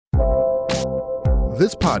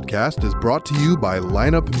This podcast is brought to you by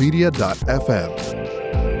lineupmedia.fm.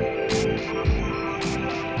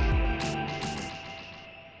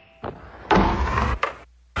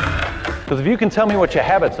 Because if you can tell me what your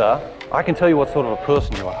habits are, I can tell you what sort of a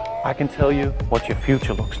person you are. I can tell you what your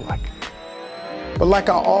future looks like. But like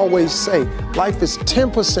I always say, life is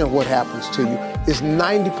 10% what happens to you, it's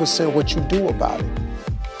 90% what you do about it.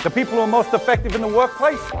 The people who are most effective in the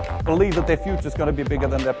workplace believe that their future is going to be bigger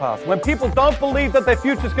than their past. When people don't believe that their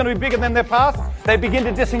future is going to be bigger than their past, they begin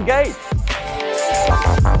to disengage.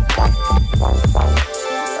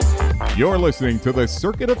 You're listening to The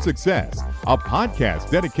Circuit of Success, a podcast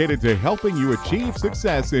dedicated to helping you achieve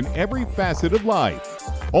success in every facet of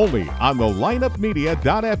life. Only on the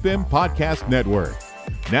lineupmedia.fm podcast network.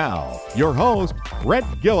 Now, your host, Brett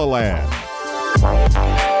Gilliland.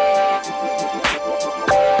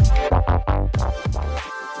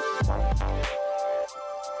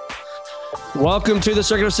 Welcome to the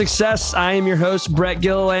Circuit of Success. I am your host, Brett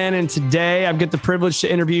Gilliland, and today I've got the privilege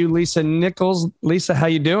to interview Lisa Nichols. Lisa, how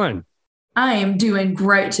you doing? I am doing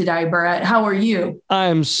great today, Brett. How are you? I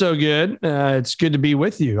am so good. It's good to be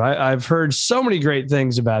with you. I've heard so many great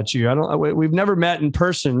things about you. We've never met in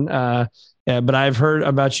person, but I've heard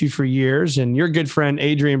about you for years. And your good friend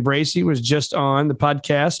Adrienne Bracey was just on the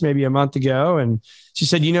podcast maybe a month ago, and she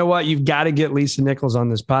said, "You know what? You've got to get Lisa Nichols on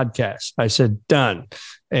this podcast." I said, "Done."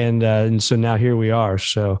 And so now here we are.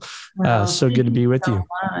 So, so good to be with you.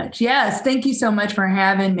 Much. Yes. Thank you so much for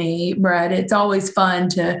having me, Brett. It's always fun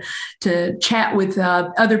to chat with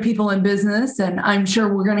other people in business, and I'm sure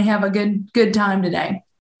we're going to have a good time today.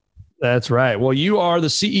 That's right. Well, you are the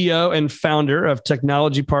CEO and founder of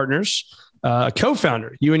Technology Partners,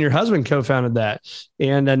 co-founder. You and your husband co-founded that,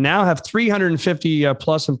 and now have 350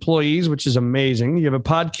 plus employees, which is amazing. You have a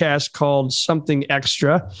podcast called Something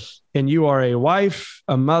Extra. And you are a wife,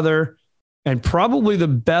 a mother, and probably the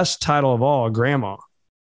best title of all, a grandma.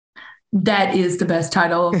 That is the best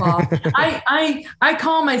title of all. I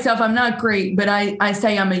call myself, I'm not great, but I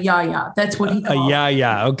say I'm a yaya. That's what he calls a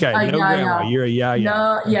yaya. Okay. No yaya. Grandma. You're a yaya.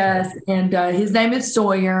 No, yes. And his name is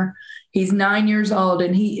Sawyer. He's 9 years old,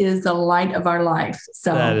 and he is the light of our life.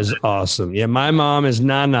 So that is awesome. Yeah, my mom is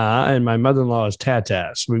Nana, and my mother-in-law is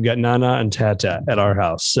Tata. So we've got Nana and Tata at our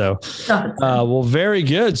house. So, well, very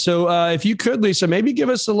good. So, if you could, Lisa, maybe give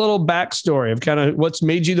us a little backstory of kind of what's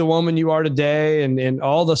made you the woman you are today, and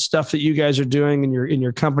all the stuff that you guys are doing in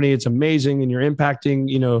your company. It's amazing, and you're impacting,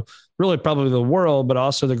 really probably the world, but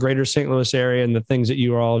also the greater St. Louis area and the things that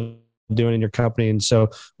you are all doing in your company. And so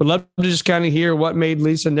would love to just kind of hear what made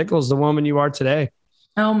Lisa Nichols the woman you are today.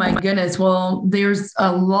 Oh my goodness. Well, there's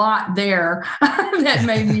a lot there that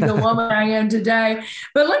made me the woman I am today.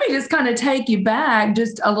 But let me just kind of take you back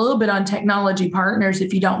just a little bit on Technology Partners,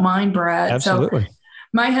 if you don't mind, Brett. Absolutely. So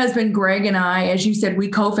my husband, Greg, and I, as you said, we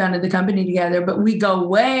co-founded the company together, but we go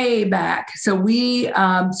way back. So we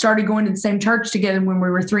started going to the same church together when we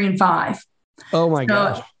were 3 and 5. Oh my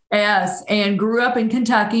gosh. Yes, and grew up in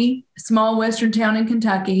Kentucky, small western town in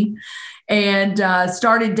Kentucky, and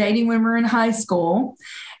started dating when we were in high school.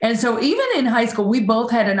 And so even in high school, we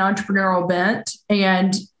both had an entrepreneurial bent,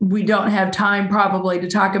 and we don't have time probably to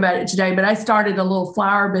talk about it today, but I started a little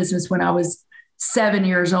flower business when I was 7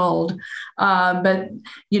 years old. But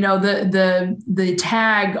the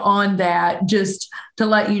tag on that, just to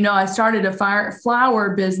let you know, I started a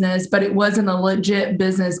flower business, but it wasn't a legit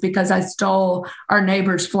business because I stole our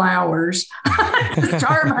neighbor's flowers to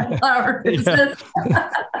start my flower business,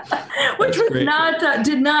 which was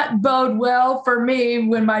did not bode well for me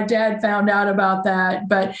when my dad found out about that.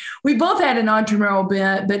 But we both had an entrepreneurial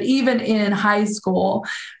bent. But even in high school,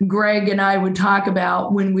 Greg and I would talk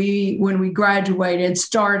about when we graduated,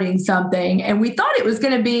 starting something, and we thought it was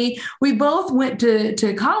going to be. We both went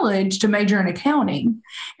to college to major in accounting,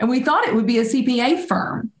 and we thought it would be a CPA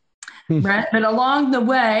firm. Right. But along the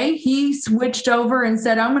way, he switched over and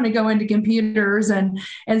said, "I'm going to go into computers." And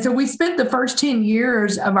so we spent the first 10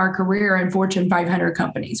 years of our career in Fortune 500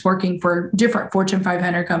 companies, working for different Fortune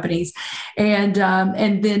 500 companies. And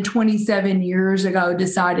then 27 years ago,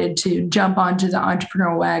 decided to jump onto the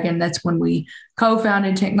entrepreneurial wagon. That's when we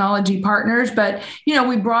co-founded Technology Partners. But,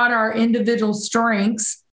 we brought our individual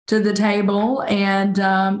strengths to the table. And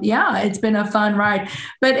it's been a fun ride.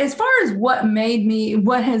 But as far as what has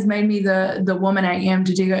made me the woman I am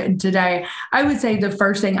today, I would say the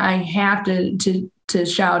first thing I have to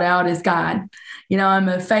shout out is God. I'm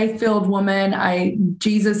a faith-filled woman.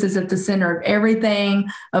 Jesus is at the center of everything,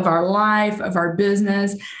 of our life, of our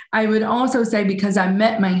business. I would also say, because I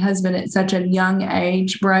met my husband at such a young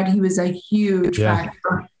age, Brett, he was a huge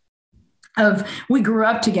factor. We grew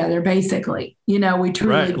up together, basically. We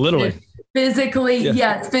truly literally. Physically,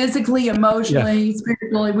 yes, physically, emotionally,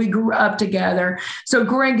 spiritually, we grew up together. So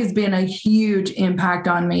Greg has been a huge impact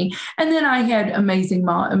on me. And then I had amazing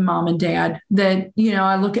mom and dad that,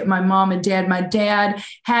 I look at my mom and dad. My dad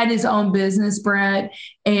had his own business, Brett,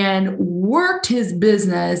 and worked his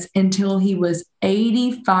business until he was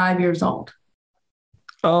 85 years old.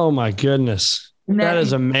 Oh my goodness. That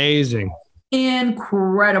is amazing.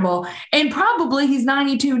 Incredible. And probably he's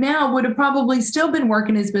 92 now, would have probably still been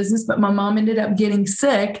working his business, but my mom ended up getting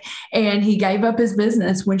sick and he gave up his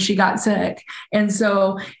business when she got sick. And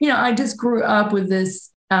so, I just grew up with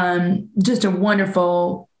this, just a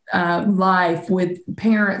wonderful life with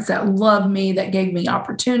parents that loved me, that gave me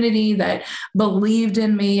opportunity, that believed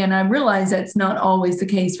in me. And I realize that's not always the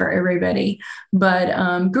case for everybody,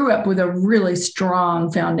 but grew up with a really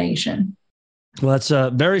strong foundation. Well, that's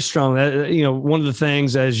very strong. One of the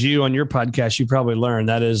things, as you on your podcast, you probably learned,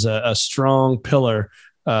 that is a strong pillar,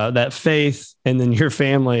 that faith, and then your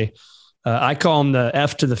family. I call them the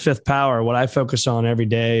F to the fifth power. What I focus on every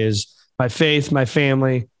day is my faith, my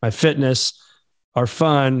family, my fitness, our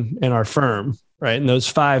fun, and our firm, right? And those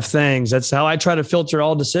 5 things, that's how I try to filter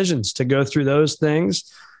all decisions, to go through those things.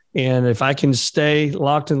 And if I can stay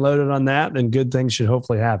locked and loaded on that, then good things should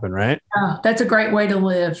hopefully happen, right? Oh, that's a great way to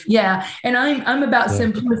live. Yeah. And I'm about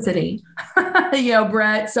simplicity,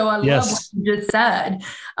 Brett. So I love what you just said,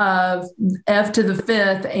 F to the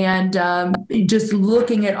fifth, and just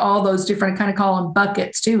looking at all those different, kind of call them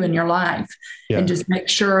buckets too in your life, and just make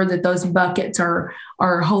sure that those buckets are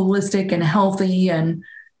holistic and healthy, and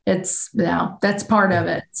that's part of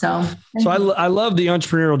it. So I love the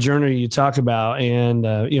entrepreneurial journey you talk about. And,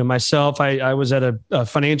 myself, I was at a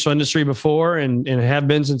financial industry before and have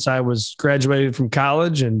been since I was graduated from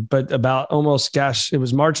college. But about it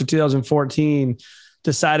was March of 2014,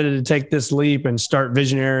 decided to take this leap and start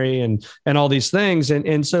Visionary and all these things.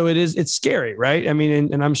 And so it's scary, right? I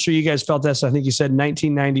mean, and I'm sure you guys felt this. I think you said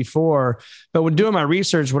 1994, but when doing my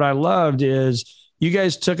research, what I loved is you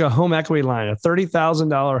guys took a home equity line, a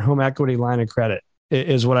 $30,000 home equity line of credit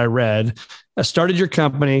is what I read. Started your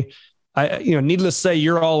company. Needless to say,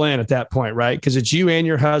 you're all in at that point, right? Because it's you and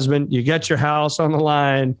your husband. You get your house on the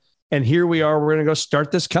line, and here we are. We're going to go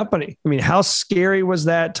start this company. I mean, how scary was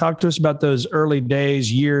that? Talk to us about those early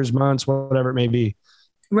days, years, months, whatever it may be.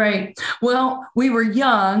 Right. Well, we were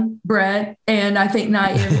young, Brett, and I think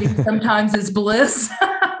naivety sometimes is bliss.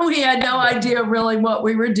 We had no idea really what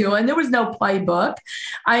we were doing. There was no playbook.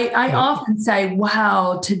 I often say,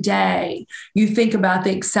 wow, today you think about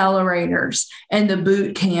the accelerators and the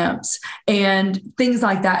boot camps and things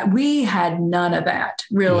like that. We had none of that,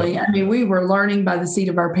 really. I mean, we were learning by the seat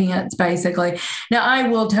of our pants, basically. Now, I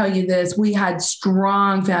will tell you this. We had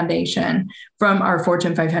strong foundation from our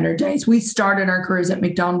Fortune 500 days. We started our careers at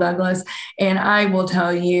McDonnell Douglas, and I will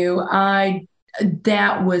tell you,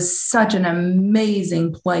 that was such an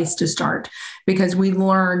amazing place to start because we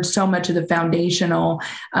learned so much of the foundational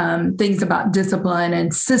things about discipline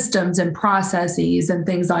and systems and processes and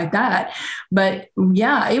things like that. But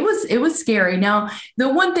yeah, it was scary. Now, the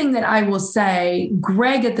one thing that I will say,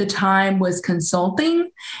 Greg at the time was consulting,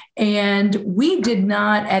 and we did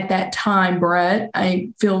not at that time, Brett,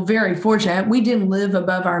 I feel very fortunate. We didn't live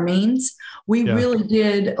above our means. We really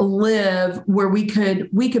did live where we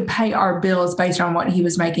could pay our bills based on what he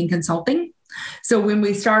was making consulting. So when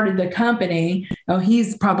we started the company,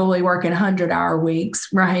 he's probably working 100-hour weeks,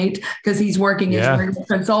 right? Because he's working his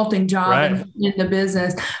consulting job in the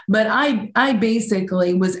business. But I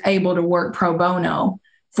basically was able to work pro bono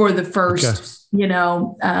for the first,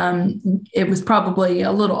 it was probably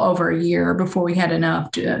a little over a year before we had enough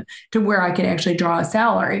to where I could actually draw a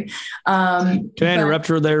salary. Can I interrupt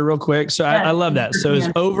you there real quick? So I love that. So it's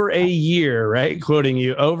over a year, right? Quoting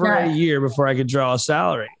you, over a year before I could draw a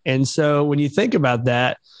salary. And so when you think about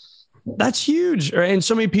that, that's huge. And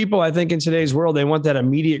so many people, I think in today's world, they want that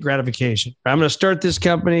immediate gratification. I'm going to start this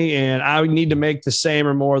company and I need to make the same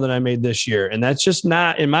or more than I made this year. And that's just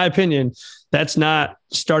not, in my opinion, that's not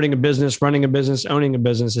starting a business, running a business, owning a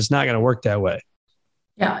business. It's not going to work that way.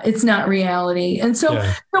 Yeah, it's not reality. And so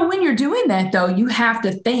when you're doing that, though, you have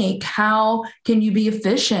to think, how can you be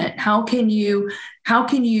efficient? How can you,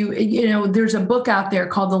 there's a book out there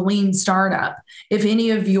called The Lean Startup. If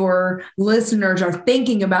any of your listeners are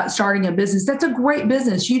thinking about starting a business, that's a great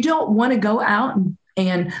business. You don't want to go out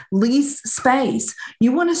and lease space.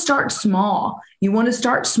 You want to start small.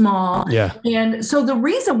 Yeah. And so the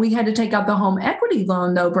reason we had to take out the home equity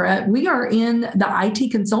loan, though, Brett, we are in the IT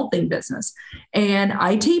consulting business, and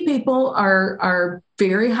IT people are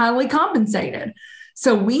very highly compensated.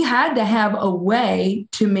 So we had to have a way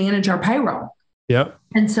to manage our payroll. Yep.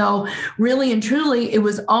 And so really and truly, it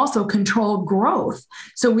was also controlled growth.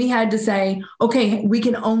 So we had to say, okay, we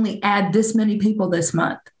can only add this many people this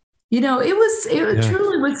month. It was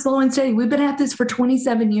truly was slow and steady. We've been at this for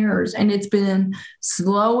 27 years, and it's been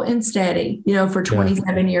slow and steady, for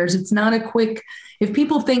 27 years. It's not a quick, if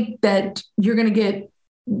people think that you're going to get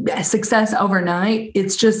success overnight,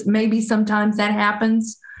 it's just maybe sometimes that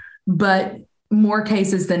happens, but more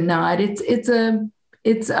cases than not, it's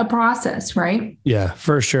a process, right? Yeah,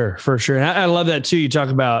 for sure. For sure. And I love that too. You talk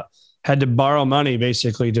about had to borrow money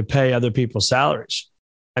basically to pay other people's salaries.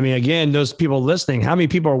 I mean, again, those people listening, how many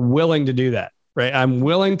people are willing to do that, right? I'm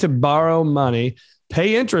willing to borrow money,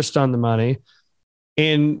 pay interest on the money,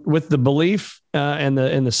 and with the belief and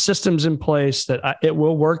the systems in place that it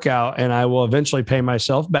will work out and I will eventually pay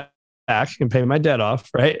myself back and pay my debt off,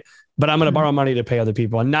 right? But I'm going to borrow money to pay other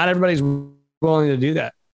people. And not everybody's willing to do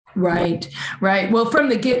that. Right. Well, from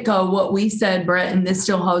the get-go, what we said, Brett, and this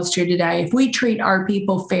still holds true today, if we treat our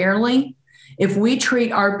people fairly, if we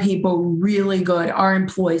treat our people really good, our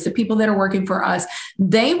employees, the people that are working for us,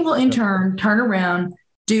 they will in turn turn around,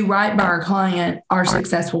 do right by our client, our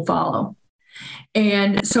success will follow.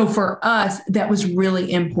 And so for us, that was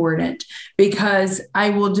really important because I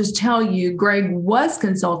will just tell you, Greg was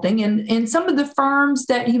consulting and some of the firms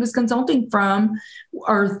that he was consulting from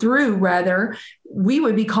or through rather, we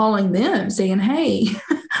would be calling them saying, hey,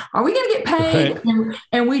 are we going to get paid? Right.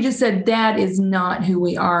 And we just said, that is not who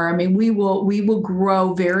we are. I mean, we will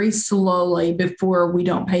grow very slowly before we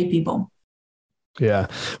don't pay people. Yeah.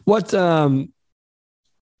 What,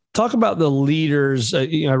 talk about the leaders.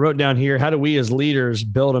 I wrote down here, how do we as leaders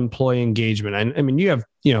build employee engagement? I mean, you have,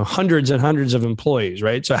 hundreds and hundreds of employees,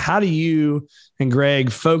 right? So how do you and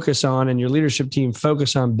Greg focus on, and your leadership team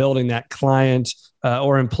focus on building that client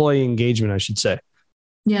or employee engagement, I should say?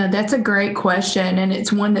 Yeah, that's a great question. And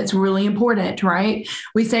it's one that's really important, right?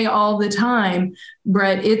 We say all the time,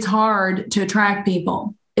 Brett, it's hard to attract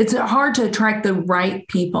people. It's hard to attract the right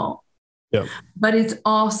people. Yep. But it's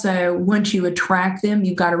also, once you attract them,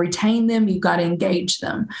 you've got to retain them, you've got to engage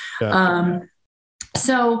them. Yeah.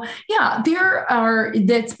 That's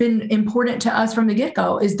been important to us from the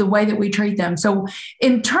get-go is the way that we treat them. So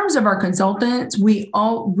in terms of our consultants, we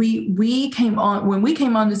came on, when we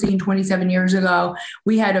came on the scene 27 years ago,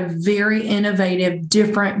 we had a very innovative,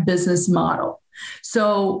 different business model.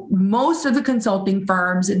 So most of the consulting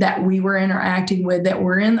firms that we were interacting with that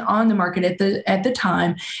were on the market at the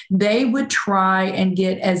time, they would try and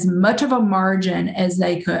get as much of a margin as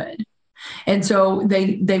they could. And so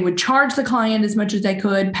they would charge the client as much as they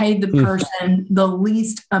could, pay the person the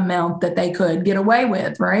least amount that they could get away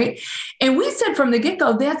with, right? And we said from the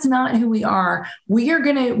get-go, that's not who we are. We are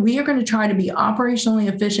going to try to be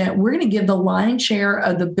operationally efficient. We're going to give the lion's share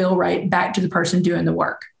of the bill rate back to the person doing the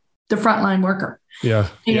work, the frontline worker. Yeah.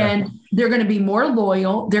 And they're going to be more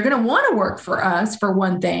loyal. They're going to want to work for us for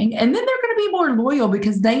one thing. And then they're going to be more loyal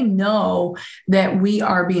because they know that we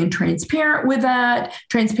are being transparent with that.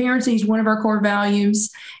 Transparency is one of our core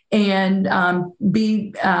values, and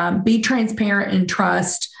be transparent and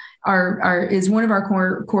trust is one of our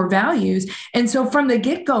core values. And so from the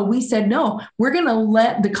get-go, we said, no, we're going to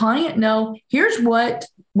let the client know, here's what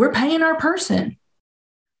we're paying our person.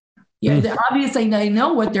 Yeah, obviously they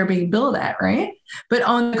know what they're being billed at, right? But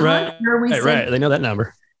on the contrary, we said, they know that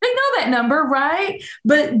number. They know that number, right?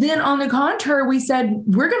 But then on the contrary, we said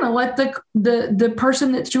we're going to let the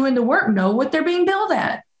person that's doing the work know what they're being billed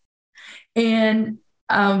at, and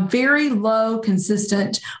very low,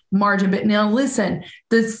 consistent margin. But now, listen,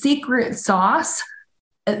 the secret sauce,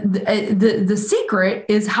 the secret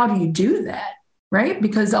is how do you do that? Right?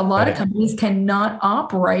 Because a lot of companies cannot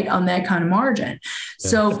operate on that kind of margin. Yeah.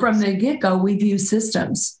 So from the get-go, we've used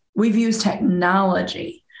systems. We've used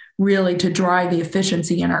technology really to drive the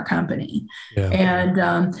efficiency in our company. Yeah.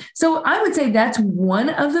 And so I would say that's one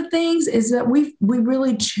of the things is that we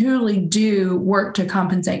really truly do work to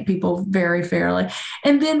compensate people very fairly.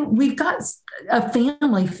 And then we've got a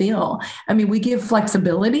family feel. I mean, we give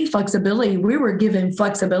flexibility. We were given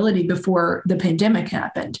flexibility before the pandemic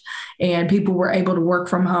happened and people were able to work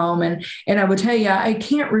from home. And I would tell you, I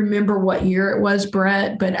can't remember what year it was,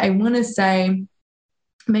 Brett, but I want to say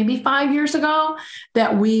maybe 5 years ago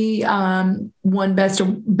that we won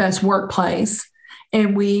best workplace.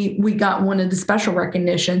 And we got one of the special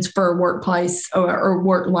recognitions for workplace or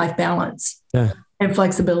work-life balance and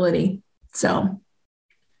flexibility. So.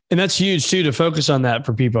 And that's huge too, to focus on that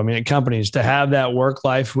for people. I mean, at companies to have that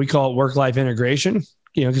work-life, we call it work-life integration,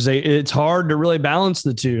 because it's hard to really balance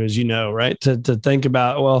the two, as you know, right? To think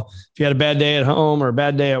about, well, if you had a bad day at home or a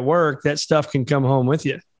bad day at work, that stuff can come home with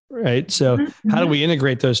you. Right. So how do we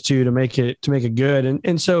integrate those two to make it good?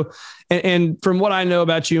 And from what I know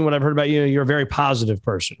about you and what I've heard about you, you're a very positive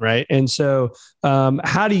person. Right. And so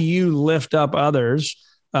how do you lift up others?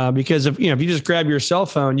 Because if you just grab your cell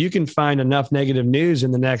phone, you can find enough negative news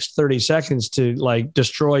in the next 30 seconds to like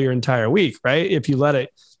destroy your entire week. Right. If you let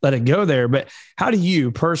it go there. But how do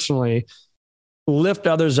you personally lift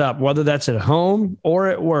others up, whether that's at home or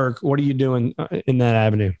at work? What are you doing in that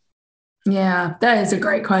avenue? Yeah, that is a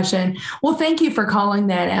great question. Well, thank you for calling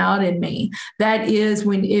that out in me. That is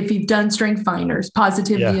if you've done Strength Finders,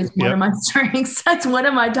 positivity is one of my strengths. That's one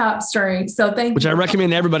of my top strengths. So thank you. Which I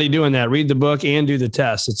recommend everybody doing that. Read the book and do the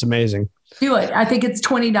test. It's amazing. Do it. I think it's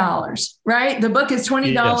 $20, right? The book is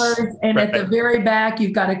 $20. Yes, and right. At the very back,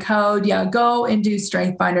 you've got a code. Yeah, go and do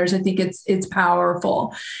Strength Finders. I think it's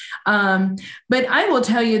powerful. But I will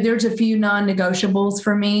tell you, there's a few non-negotiables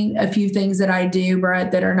for me, a few things that I do,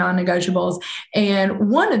 Brett, that are non-negotiables. And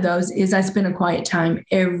one of those is I spend a quiet time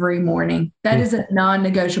every morning. That is a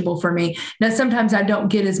non-negotiable for me. Now, sometimes I don't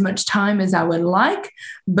get as much time as I would like,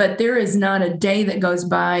 but there is not a day that goes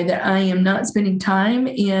by that I am not spending time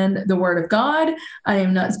in the Word of God. I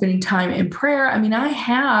am not spending time in prayer. I mean,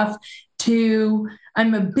 I'm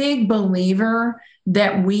a big believer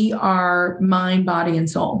that we are mind, body, and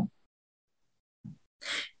soul.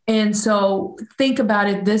 And so think about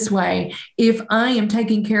it this way. If I am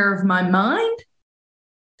taking care of my mind,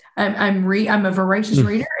 I'm a voracious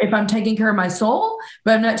reader. If I'm taking care of my soul,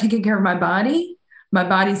 but I'm not taking care of my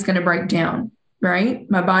body's going to break down, right?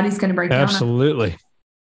 My body's going to break down. Absolutely.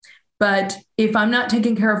 But if I'm not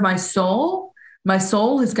taking care of my soul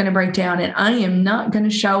is going to break down, and I am not going to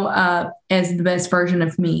show up as the best version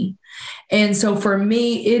of me. And so for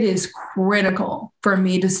me, it is critical for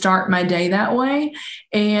me to start my day that way.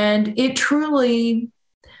 And it truly,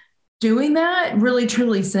 doing that really,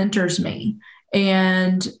 truly centers me.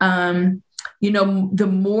 And, the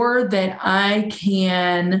more that I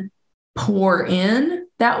can pour in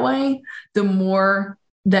that way, the more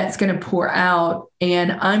that's going to pour out.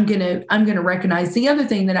 And I'm going to recognize the other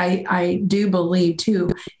thing that I do believe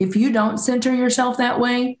too. If you don't center yourself that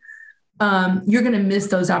way, you're going to miss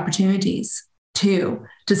those opportunities too,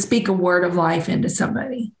 to speak a word of life into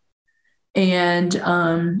somebody. And,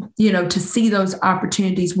 to see those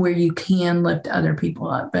opportunities where you can lift other people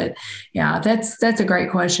up. But yeah, that's a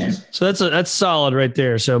great question. So that's solid right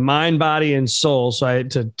there. So mind, body, and soul. So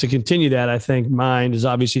to continue that, I think mind is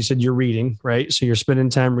obviously, you said you're reading, right? So you're spending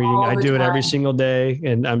time reading. I do it every single day.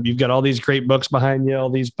 And you've got all these great books behind you, all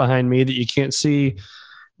these behind me that you can't see.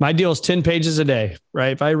 My deal is 10 pages a day,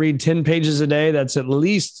 right? If I read 10 pages a day, that's at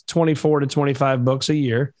least 24 to 25 books a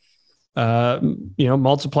year.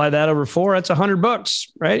 Multiply that over 4, that's 100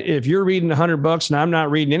 books, right? If you're reading 100 books and I'm not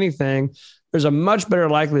reading anything, there's a much better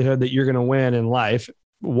likelihood that you're going to win in life,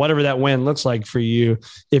 whatever that win looks like for you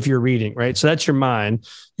if you're reading, right? So that's your mind.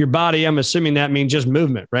 Your body, I'm assuming that means just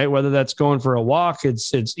movement, right? Whether that's going for a walk,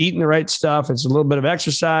 it's eating the right stuff, it's a little bit of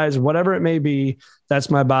exercise, whatever it may be, that's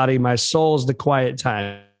my body. My soul is the quiet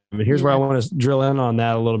time. But here's where I want to drill in on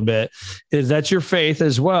that a little bit, is that's your faith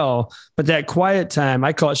as well. But that quiet time,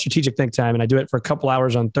 I call it strategic think time. And I do it for a couple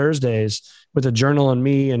hours on Thursdays with a journal and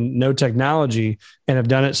me and no technology. And I've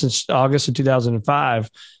done it since August of 2005.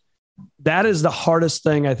 That is the hardest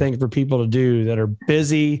thing, I think, for people to do that are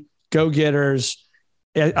busy, go-getters.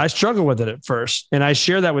 I struggle with it at first. And I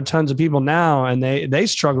share that with tons of people now, and they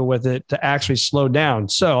struggle with it to actually slow down.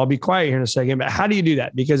 So I'll be quiet here in a second, but how do you do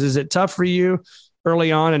that? Because is it tough for you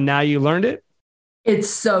early on and now you learned it? It's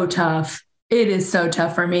so tough. It is so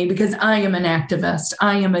tough for me because I am an activist.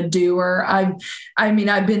 I am a doer. I've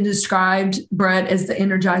been described, Brett, as the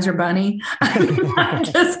Energizer Bunny. I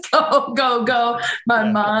just go.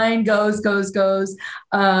 My mind goes. There's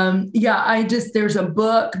a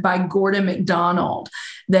book by Gordon MacDonald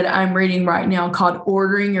that I'm reading right now called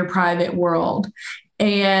Ordering Your Private World.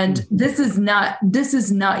 And this is not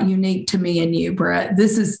unique to me and you, Brett.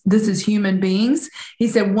 This is human beings. He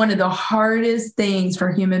said one of the hardest things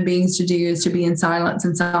for human beings to do is to be in silence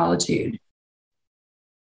and solitude.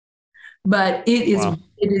 But it is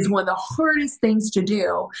one of the hardest things to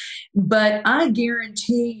do. But I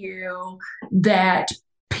guarantee you that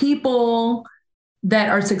people that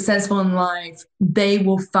are successful in life, they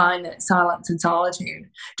will find that silence and solitude.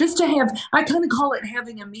 Just to have, I kind of call it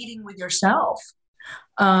having a meeting with yourself.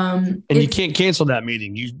 And you can't cancel that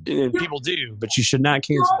meeting. People do, but you should not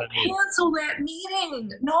cancel that meeting. Cancel that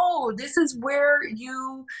meeting. No, this is where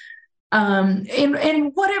you,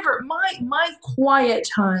 and whatever, my quiet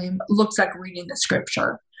time looks like reading the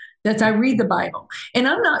scripture. That's I read the Bible. And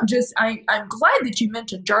I'm not just, I'm glad that you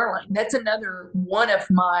mentioned journaling. That's another one of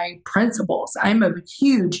my principles. I'm a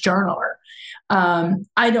huge journaler.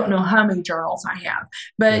 I don't know how many journals I have,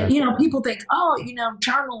 but people think, oh,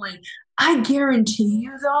 journaling. I guarantee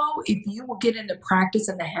you, though, if you will get into practice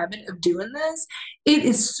and the habit of doing this, it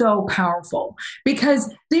is so powerful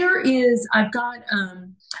because I've got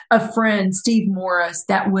a friend, Steve Morris,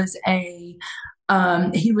 that was he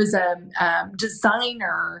was a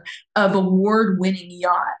designer of award-winning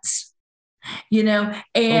yachts,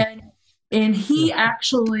 and he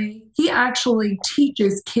actually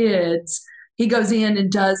teaches kids. He goes in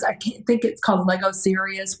and does, I think it's called Lego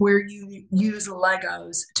Serious, where you use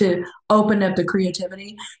Legos to open up the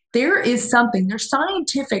creativity. There's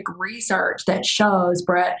scientific research that shows,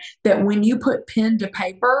 Brett, that when you put pen to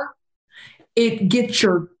paper, it gets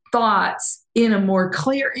your thoughts in a more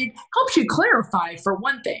clear, it helps you clarify, for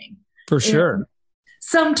one thing. For sure. And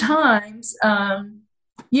sometimes, as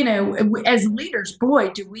leaders, boy,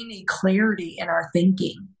 do we need clarity in our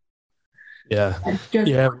thinking. Yeah.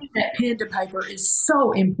 Putting that pen to paper is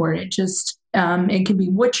so important. Just it can be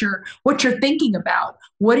what you're thinking about.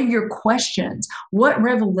 What are your questions? What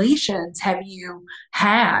revelations have you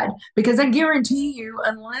had? Because I guarantee you,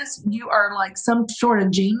 unless you are like some sort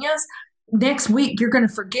of genius, next week you're going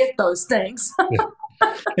to forget those things. I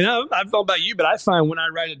don't know about you, but I find when I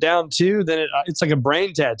write it down too, then it's like a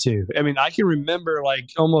brain tattoo. I mean, I can remember, like,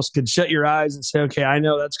 almost could shut your eyes and say, okay, I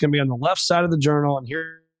know that's going to be on the left side of the journal, and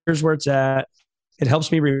here's where it's at. It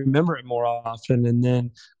helps me remember it more often. And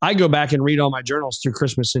then I go back and read all my journals through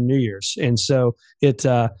Christmas and New Year's. And so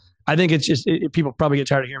I think it's just, people probably get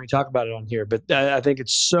tired of hearing me talk about it on here, but I think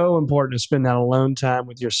it's so important to spend that alone time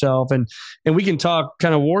with yourself. And we can talk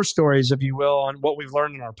kind of war stories, if you will, on what we've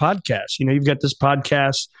learned in our podcast. You've got this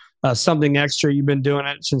podcast, Something Extra. You've been doing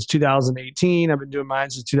it since 2018. I've been doing mine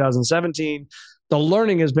since 2017. The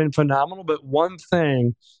learning has been phenomenal. But one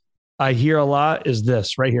thing I hear a lot is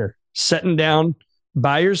this right here, sitting down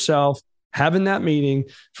by yourself, having that meeting,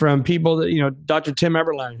 from people that, Dr. Tim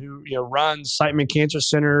Eberlein, who, runs Siteman Cancer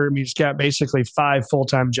Center. I mean, he's got basically 5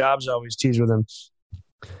 full-time jobs. I always tease with him.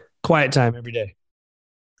 Quiet time every day,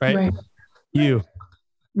 right? You,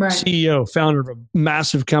 right. CEO, founder of a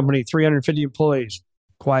massive company, 350 employees,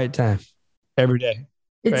 quiet time every day.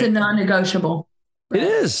 It's a non-negotiable. It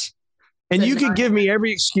is. And you could give me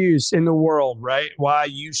every excuse in the world, right? Why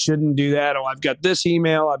you shouldn't do that. Oh, I've got this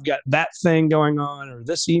email, I've got that thing going on, or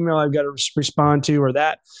this email I've got to respond to, or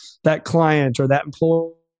that client or that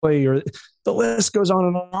employee, or the list goes on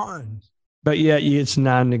and on. But yet it's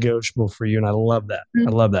non-negotiable for you. And I love that. Mm-hmm.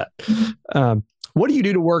 I love that. What do you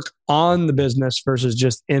do to work on the business versus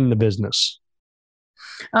just in the business?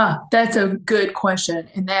 That's a good question.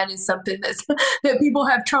 And that is something that people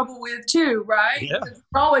have trouble with too, right? Yeah. There's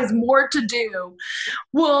always more to do.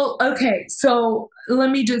 Well, okay. So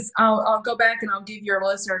I'll go back and I'll give your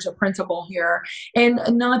listeners a principle here. And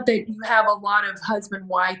not that you have a lot of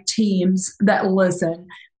husband-wife teams that listen,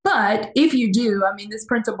 but if you do, I mean, this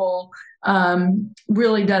principle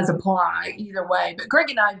really does apply either way. But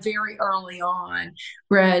Greg and I, very early on,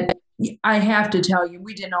 Brett, I have to tell you,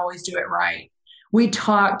 we didn't always do it right. We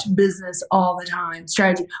talked business all the time,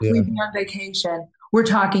 strategy. Yeah. We'd be on vacation. We're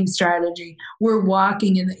talking strategy. We're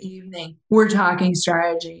walking in the evening. We're talking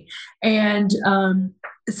strategy. And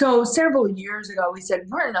so several years ago, we said,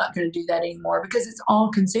 we're not going to do that anymore because it's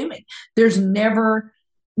all consuming. There's never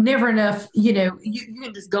enough, you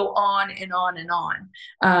can just go on and on and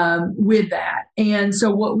on with that. And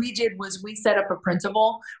so what we did was we set up a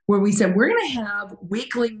principle where we said, we're going to have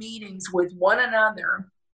weekly meetings with one another,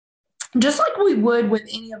 just like we would with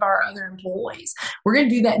any of our other employees. We're going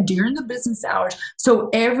to do that during the business hours. So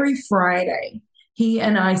every Friday, he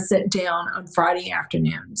and I sit down on Friday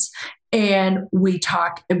afternoons and we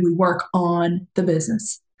talk and we work on the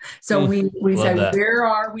business. So we say, where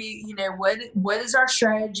are we? What does our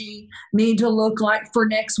strategy need to look like for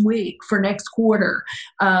next week, for next quarter?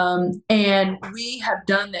 And we have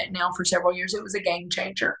done that now for several years. It was a game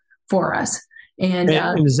changer for us. And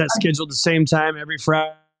is that scheduled the same time every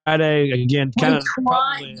Friday? Again, kind of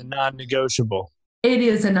probably a non-negotiable. It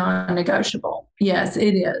is a non-negotiable. Yes,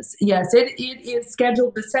 it is. Yes, it is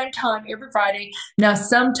scheduled the same time every Friday. Now,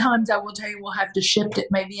 sometimes I will tell you we'll have to shift it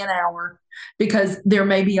maybe an hour because there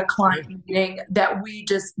may be a client meeting that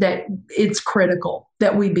it's critical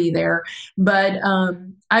that we be there. But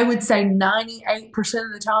I would say 98%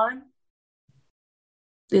 of the time,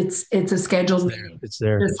 it's a scheduled meeting. It's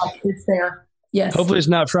there. It's there. Yes. Hopefully it's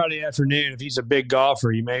not Friday afternoon. If he's a big golfer,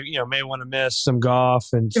 you may want to miss some golf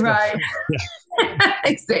and stuff. Right.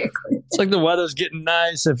 Exactly. It's like the weather's getting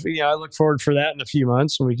nice. I look forward for that in a few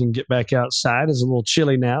months when we can get back outside. It's a little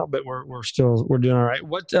chilly now, but we're doing all right.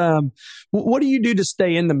 What do you do to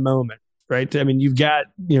stay in the moment? Right. I mean, you've got,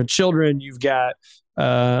 children, you've got,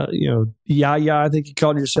 Yaya, I think you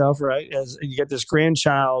called yourself, right? As you get this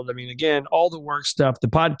grandchild. I mean, again, all the work stuff, the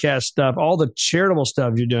podcast stuff, all the charitable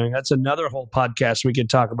stuff you're doing. That's another whole podcast we could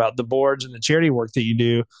talk about. The boards and the charity work that you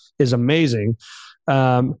do is amazing.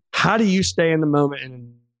 How do you stay in the moment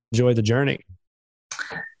and enjoy the journey?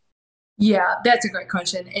 Yeah, that's a great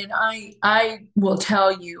question. And I will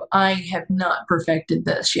tell you, I have not perfected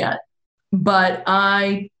this yet, but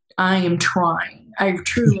I am trying. I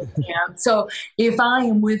truly am. So if I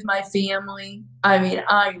am with my family, I mean,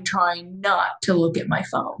 I'm trying not to look at my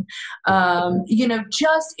phone.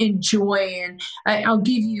 Just enjoy. And I'll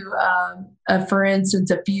give you, for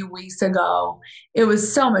instance, a few weeks ago, it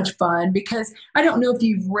was so much fun because I don't know if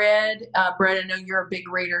you've read, Brett, I know you're a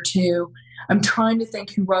big reader too. I'm trying to think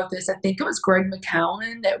who wrote this. I think it was Greg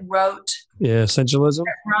McCowan that wrote. Yeah, Essentialism.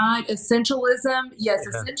 Right, Essentialism. Yes,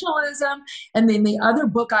 yeah. Essentialism. And then the other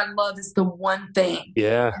book I love is The One Thing.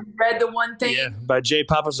 Yeah. Have you read The One Thing? Yeah, by Jay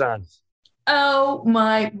Papasan. Oh,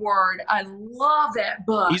 my word. I love that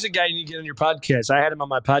book. He's a guy you need to get on your podcast. I had him on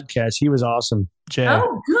my podcast. He was awesome. Jay.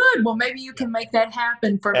 Oh, good. Well, maybe you can make that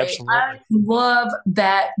happen for Absolutely. me. I love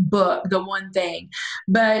that book, The One Thing.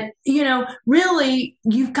 But, really,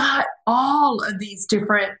 you've got all of these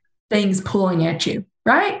different things pulling at you,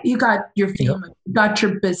 right? You got your family, you got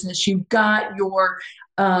your business, you've got your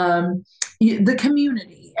the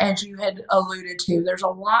community, as you had alluded to. There's a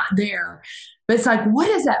lot there. But it's like, what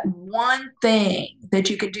is that one thing that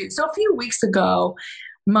you could do? So a few weeks ago,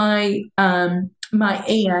 my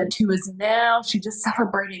aunt, who is now, she just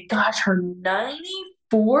celebrated, her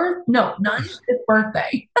 95th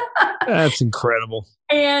birthday. That's incredible.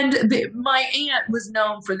 And my aunt was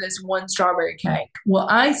known for this one strawberry cake. Well,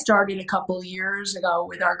 I started a couple of years ago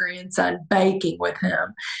with our grandson baking with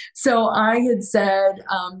him. So I had said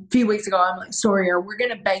a few weeks ago, I'm like, Sawyer, we're going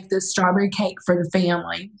to bake this strawberry cake for the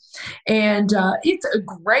family. And it's a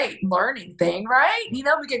great learning thing, right?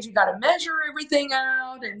 Because you got to measure everything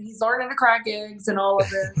out, and he's learning to crack eggs and all of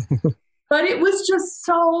this. But it was just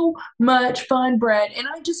so much fun, Brett. And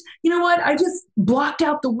I just, I just blocked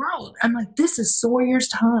out the world. I'm like, this is Sawyer's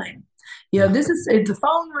time. This is, if the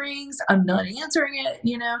phone rings, I'm not answering it,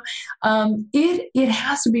 it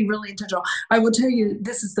has to be really intentional. I will tell you,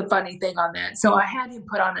 this is the funny thing on that. So I had him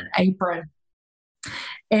put on an apron.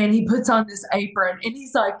 And he puts on this apron and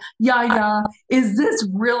he's like, Yaya, is this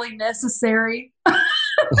really necessary? This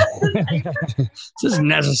is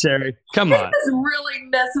necessary. Come on. This is really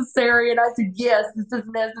necessary. And I said, yes, this is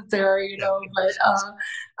necessary, but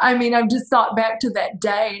I've just thought back to that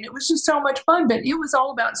day and it was just so much fun, but it was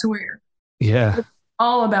all about Sawyer. Yeah.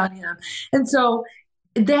 All about him. And so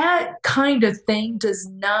that kind of thing does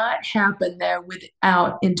not happen there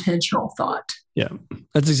without intentional thought. Yeah,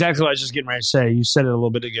 that's exactly what I was just getting ready to say. You said it a little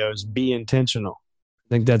bit ago, is be intentional. I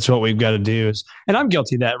think that's what we've got to do and I'm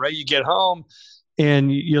guilty of that, right? You get home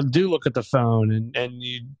and you do look at the phone and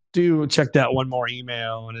you do check that one more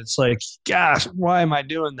email and it's like, gosh, why am I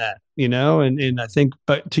doing that? And I think,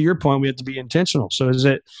 but to your point, we have to be intentional. So is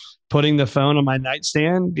it putting the phone on my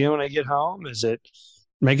nightstand, when I get home? Is it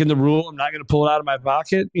making the rule I'm not going to pull it out of my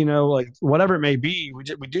pocket, whatever it may be, we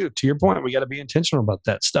do. To your point, we got to be intentional about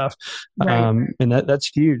that stuff. Right. And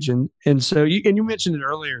that's huge. And so you mentioned it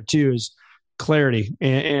earlier too, is clarity.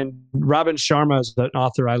 And Robin Sharma is an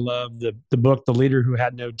author I love, the book, The Leader Who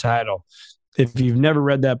Had No Title. If you've never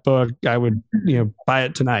read that book, I would, buy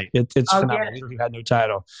it tonight. It's phenomenal. Leader Who Had No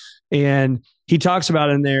Title. And he talks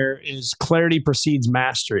about in there is clarity precedes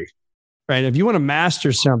mastery. Right. If you want to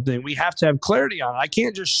master something, we have to have clarity on it. I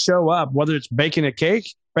can't just show up, whether it's baking a cake,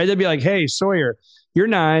 right? They'd be like, hey, Sawyer, you're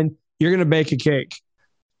 9, you're going to bake a cake.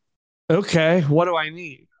 Okay, what do I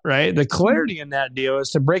need? Right. The clarity in that deal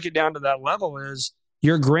is to break it down to that level is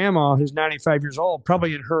your grandma, who's 95 years old,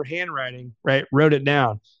 probably in her handwriting, right, wrote it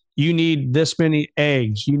down. You need this many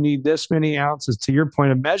eggs. You need this many ounces, to your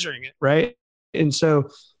point of measuring it. Right. And so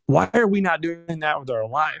why are we not doing that with our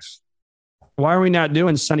life? Why are we not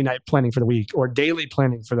doing Sunday night planning for the week or daily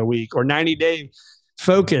planning for the week or 90-day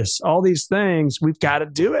focus? All these things, we've got to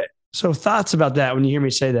do it. So thoughts about that when you hear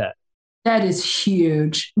me say that? That is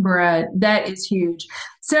huge, Brett. That is huge.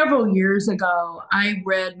 several years ago, I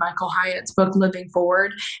read Michael Hyatt's book, Living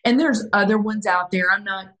Forward, and there's other ones out there.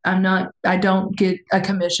 I don't get a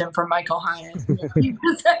commission from Michael Hyatt.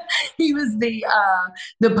 He was the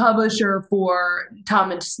publisher for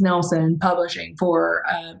Thomas Nelson Publishing for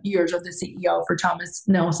years, of the CEO for Thomas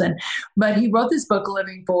Nelson. But he wrote this book,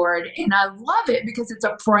 Living Forward, and I love it because it's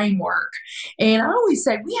a framework. And I always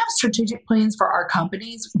say, we have strategic plans for our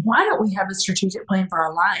companies. Why don't we have a strategic plan for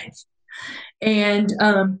our life? And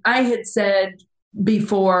I had said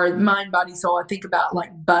before, mind, body, soul, I think about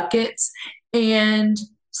like buckets. And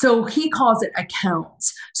so he calls it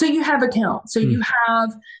accounts. So you have accounts. So you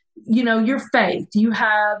have, your faith, you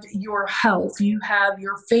have your health, you have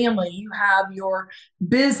your family, you have your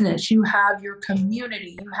business, you have your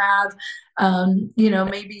community, you have,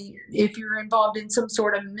 maybe if you're involved in some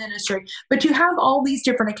sort of ministry, but you have all these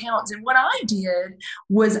different accounts. And what I did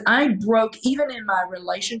was even in my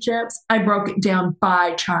relationships, I broke it down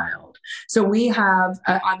by child. So we have,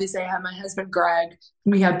 obviously I have my husband, Greg.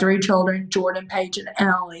 We have 3 children, Jordan, Paige, and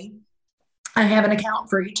Allie. I have an account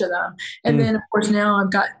for each of them. And then of course now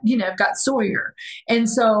I've got Sawyer. And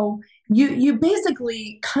so you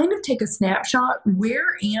basically kind of take a snapshot.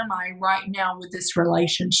 Where am I right now with this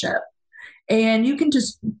relationship? And you can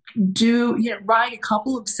just write a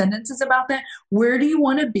couple of sentences about that. Where do you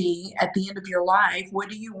want to be at the end of your life? What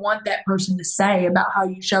do you want that person to say about how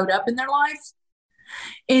you showed up in their life?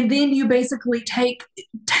 And then you basically take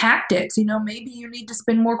tactics. Maybe you need to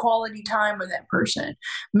spend more quality time with that person.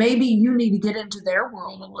 Maybe you need to get into their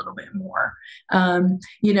world a little bit more.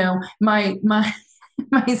 My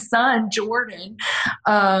son, Jordan,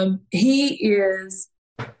 he is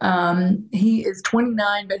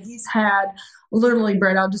 29, but he's had literally,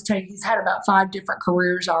 Brett, I'll just tell you, he's had about 5 different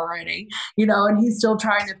careers already, and he's still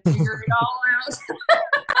trying to figure it all out.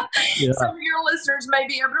 Yeah. Some of your listeners may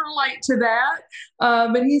be able to relate to that.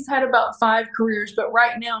 But he's had about 5 careers, but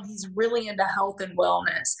right now he's really into health and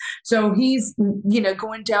wellness. So he's,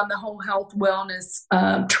 going down the whole health wellness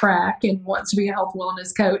track and wants to be a health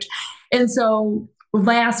wellness coach. And so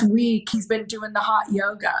last week he's been doing the hot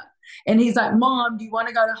yoga. And he's like, Mom, do you want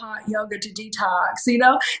to go to hot yoga to detox? And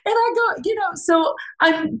I go, so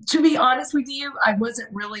to be honest with you, I wasn't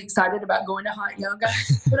really excited about going to hot yoga,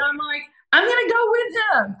 but I'm like, I'm going to go with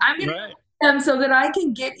him. I'm going to go with him so that I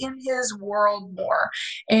can get in his world more.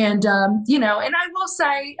 And, and I will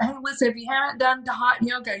say, hey, listen, if you haven't done the hot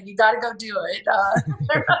yoga, you got to go do it.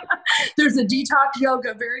 There's a detox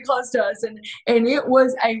yoga very close to us. And it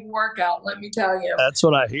was a workout, let me tell you. That's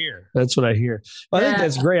what I hear. Well, I think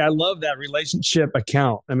that's great. I love that relationship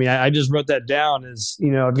account. I mean, I just wrote that down as,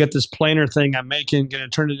 I've got this planner thing I'm making, going to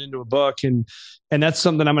turn it into a book. And that's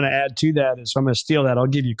something I'm going to add to that. And so I'm going to steal that. I'll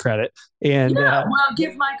give you credit. And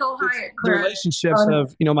give Michael Hyatt credit. The relationships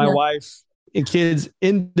of, my wife and kids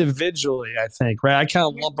individually, I think, right? I kind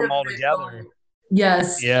of lump them all together.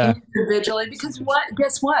 Yes. Yeah. Individually. Because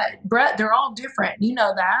guess what, Brett, they're all different. You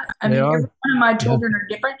know that. Every one of my children are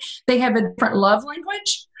different. They have a different love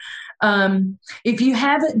language. If you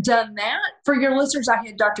haven't done that, for your listeners, I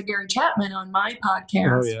had Dr. Gary Chapman on my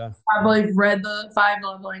podcast. Oh, yeah. I believe read the 5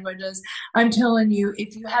 love languages. I'm telling you,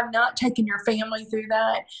 if you have not taken your family through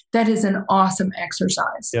that, that is an awesome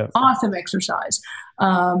exercise. Yeah. Awesome exercise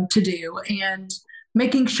to do, and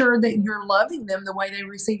making sure that you're loving them the way they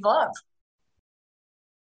receive love.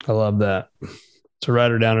 I love that. So write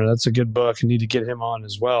her down. That's a good book. I need to get him on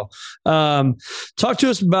as well. Talk to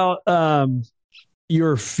us about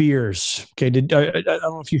your fears. Okay. I don't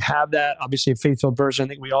know if you have that. Obviously a faith-filled person. I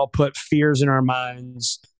think we all put fears in our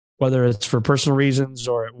minds, whether it's for personal reasons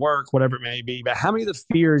or at work, whatever it may be. But how many of the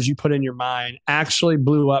fears you put in your mind actually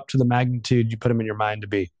blew up to the magnitude you put them in your mind to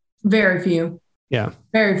be? Very few. Yeah.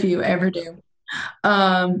 Very few ever do.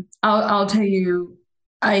 I'll tell you,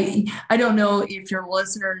 I don't know if your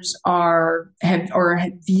listeners have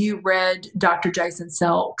you read Dr. Jason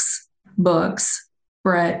Selk's books,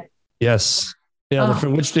 Brett? Yes. Yeah.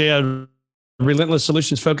 From which the Relentless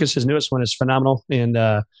Solutions Focus, his newest one, is phenomenal. And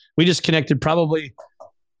we just connected probably,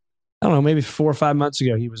 I don't know, maybe 4 or 5 months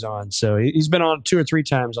ago he was on. So he's been on 2 or 3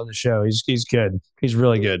 times on the show. He's good. He's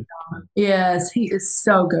really good. Yes, he is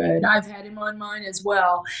so good. I've had him on mine as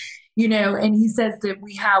well. And he says that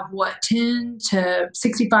we have 10 to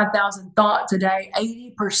 65,000 thoughts a day.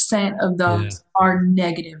 80% of those are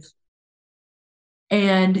negative.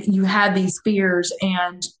 And you have these fears,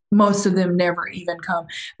 and most of them never even come.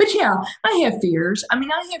 But yeah, I have fears. I mean,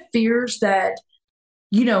 I have fears that,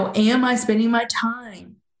 am I spending my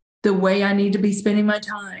time the way I need to be spending my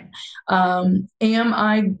time? Am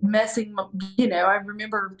I messing, I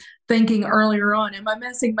remember thinking earlier on, am I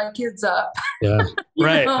messing my kids up? Yeah.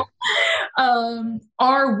 Right.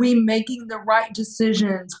 Are we making the right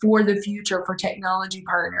decisions for the future for technology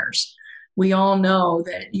partners? We all know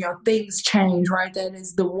that, things change, right? That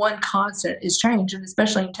is the one constant is change. And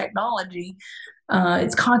especially in technology,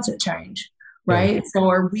 it's constant change, right? Yeah. So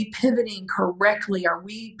are we pivoting correctly? Are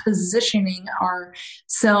we positioning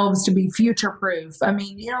ourselves to be future proof? I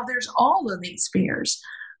mean, there's all of these fears.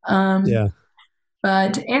 Yeah.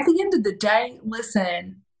 But at the end of the day,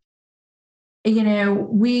 listen,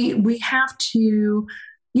 we have to,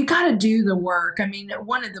 you got to do the work. I mean,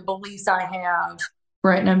 one of the beliefs I have,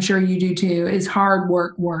 Brett, and I'm sure you do too, is hard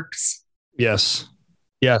work works. Yes.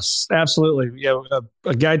 Yes, absolutely. Yeah.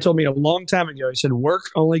 A guy told me a long time ago, he said, work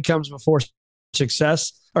only comes before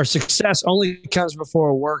success, or success only comes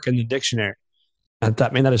before work in the dictionary. I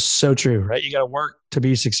thought, man, that is so true, right? You got to work to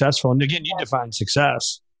be successful. And again, you define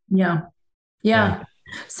success. Yeah.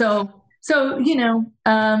 So,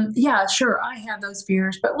 yeah, sure, I have those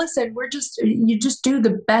fears, but listen, you just do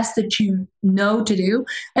the best that you know to do.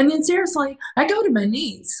 And then seriously, I go to my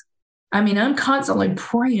knees. I mean, I'm constantly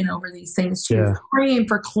praying over these things too, praying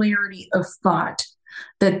for clarity of thought,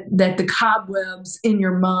 that the cobwebs in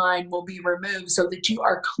your mind will be removed so that you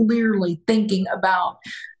are clearly thinking about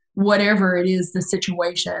whatever it is, the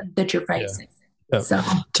situation that you're facing. Yeah. So,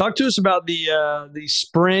 talk to us about the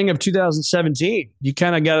spring of 2017. You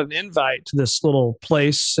kind of got an invite to this little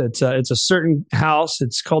place. It's a certain house.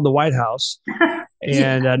 It's called the White House,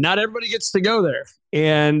 and not everybody gets to go there.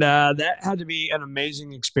 And that had to be an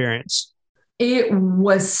amazing experience. It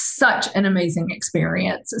was such an amazing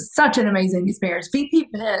experience. VP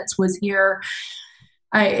Pence was here.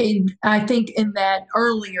 I think in that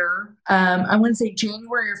earlier, I want to say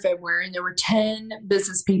January or February, and there were 10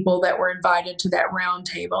 business people that were invited to that round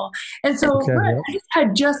table. And so I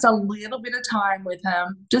had just a little bit of time with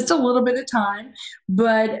him,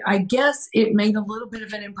 but I guess it made a little bit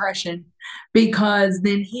of an impression, because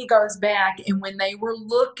then he goes back, and when they were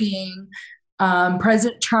looking,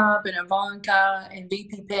 President Trump and Ivanka and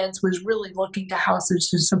VP Pence was really looking to houses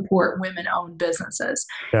to support women-owned businesses.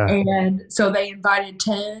 Yeah. And so they invited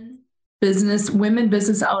 10 women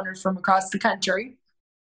business owners from across the country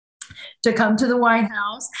to come to the White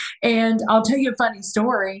House. And I'll tell you a funny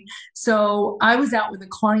story. So I was out with a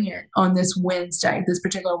client on this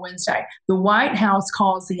particular Wednesday. The White House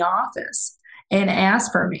calls the office and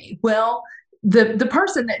asks for me. Well, the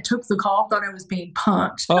person that took the call thought I was being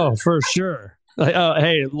punked. Oh, for sure. Like, oh,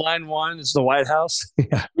 hey, line one is the White House.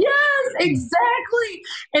 Yeah. Yes, exactly.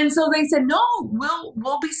 And so they said, no,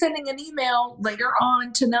 we'll be sending an email later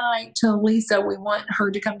on tonight to Lisa. We want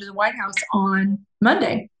her to come to the White House on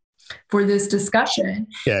Monday for this discussion.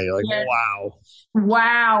 Yeah, you're like,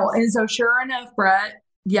 wow. And so sure enough, Brett,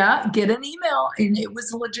 get an email, and it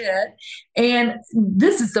was legit. And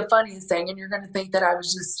this is the funniest thing, and you're going to think that I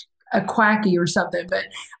was just a quacky or something, but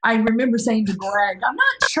I remember saying to Greg, I'm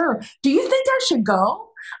not sure. Do you think I should go?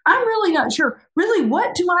 I'm really not sure. Really,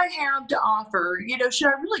 what do I have to offer? Should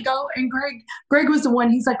I really go? And Greg was the one.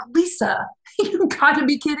 He's like, Lisa, you got to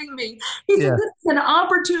be kidding me. He said, this is an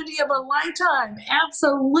opportunity of a lifetime.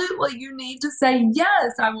 Absolutely. You need to say,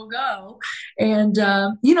 yes, I will go. And,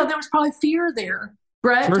 there was probably fear there.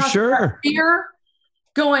 Brett, for sure. Fear.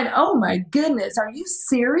 Going, oh my goodness, are you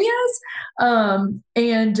serious? But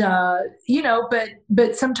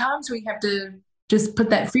sometimes we have to just put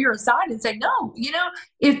that fear aside and say, no,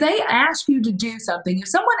 if they ask you to do something, if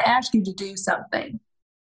someone asks you to do something,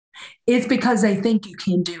 it's because they think you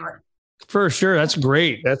can do it. For sure. That's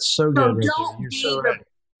great. That's so good.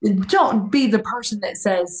 Don't be the person that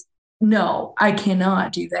says, no, I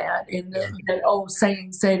cannot do that. And that old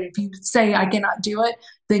saying said, if you say I cannot do it,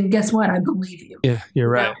 then guess what? I believe you. Yeah, you're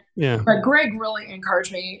right. Yeah. But Greg really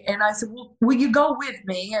encouraged me. And I said, well, will you go with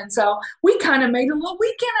me? And so we kind of made a little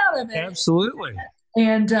weekend out of it. Absolutely.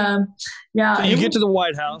 And So you get to the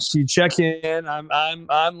White House, you check in.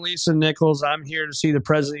 I'm Lisa Nichols. I'm here to see the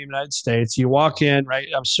President of the United States. You walk in, right?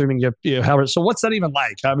 I'm assuming Howard. So what's that even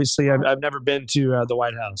like? Obviously, I've never been to the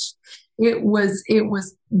White House. It was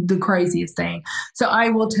the craziest thing. So I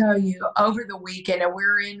will tell you, over the weekend, and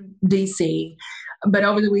we're in DC, but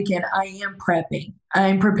over the weekend, I am prepping.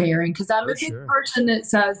 I'm preparing, because I'm a big person that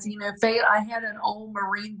says, I had an old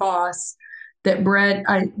Marine boss that Brett,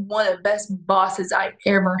 one of the best bosses I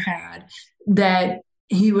ever had, that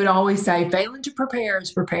he would always say, failing to prepare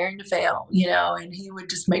is preparing to fail, and he would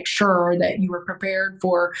just make sure that you were prepared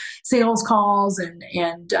for sales calls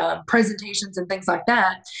and presentations and things like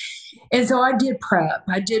that. And so I did prep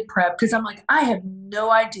because I'm like, I have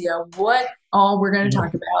no idea what all we're going to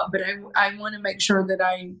talk about, but I want to make sure that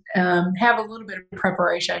I have a little bit of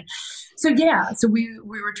preparation. So we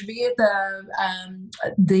were to be at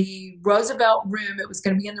the Roosevelt room. It was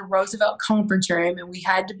going to be in the Roosevelt conference room, and we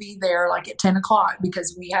had to be there like at 10 o'clock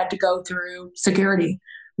because we had to go through security,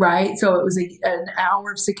 right? So it was an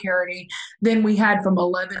hour of security. Then we had from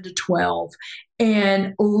 11 to 12.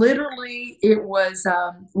 And literally it was,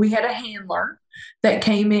 we had a handler that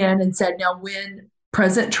came in and said, now when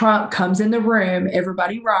President Trump comes in the room,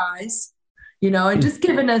 everybody rise, and just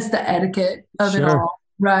giving us the etiquette of it all.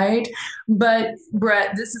 Right. But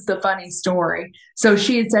Brett, this is the funny story. So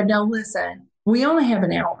she had said, now listen, we only have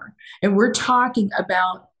an hour and we're talking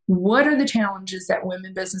about what are the challenges that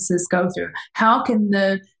women businesses go through? How can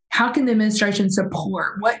the administration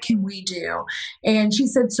support? What can we do? And she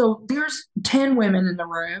said, so there's 10 women in the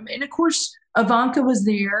room. And of course, Ivanka was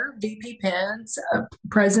there, VP Pence,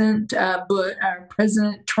 President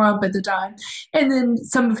Trump at the time, and then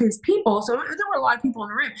some of his people. So there were a lot of people in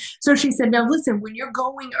the room. So she said, now listen, when you're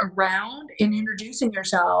going around and introducing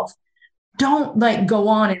yourself, don't go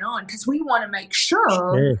on and on, because we want to make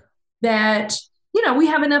sure that, we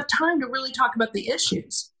have enough time to really talk about the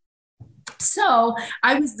issues. So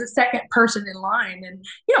I was the second person in line. And,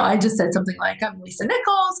 I just said something like, I'm Lisa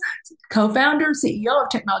Nichols, co-founder, CEO of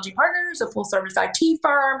Technology Partners, a full service IT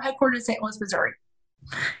firm headquartered in St. Louis, Missouri.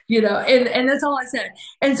 And that's all I said.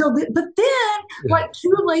 And so, but then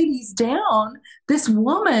two ladies down, this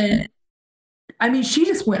woman, she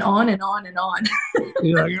just went on and on and on.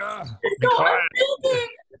 You're like, so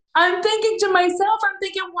I'm thinking to myself,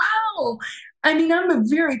 wow. I'm a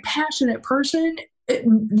very passionate person.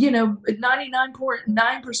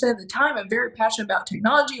 99.9% of the time, I'm very passionate about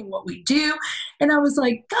technology and what we do. And I was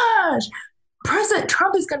like, gosh, President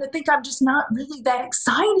Trump is going to think I'm just not really that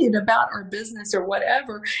excited about our business or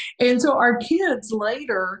whatever. And so our kids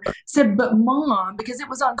later said, but Mom, because it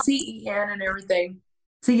was on CEN and everything,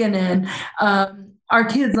 CNN, our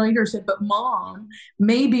kids later said, but Mom,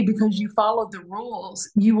 maybe because you followed the rules,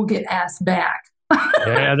 you will get asked back.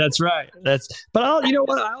 Yeah, that's right. But you know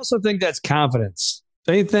what? I also think that's confidence.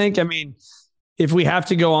 Don't you think? If we have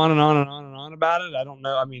to go on and on and on and on about it, I don't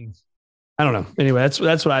know. I don't know. Anyway, that's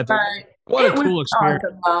what I think. Right. What a cool experience.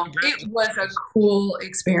 Awesome. It was a cool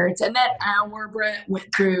experience. And that hour, Brett,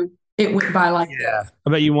 went by like that.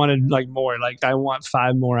 I bet you wanted more. I want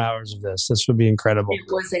 5 more hours of this. This would be incredible.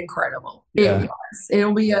 It was incredible. Yeah. It was.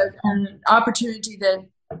 It'll be an opportunity that,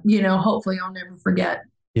 hopefully I'll never forget.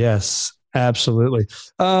 Yes. Absolutely.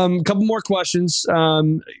 Couple more questions.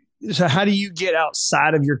 So how do you get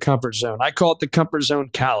outside of your comfort zone? I call it the comfort zone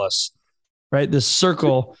callus, right? This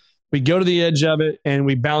circle, we go to the edge of it and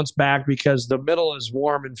we bounce back because the middle is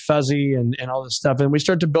warm and fuzzy and all this stuff. And we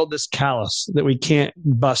start to build this callus that we can't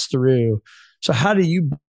bust through. So how do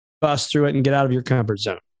you bust through it and get out of your comfort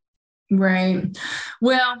zone? Right.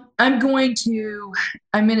 Well, I'm going to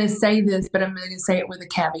say this, but I'm going to say it with a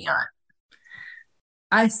caveat.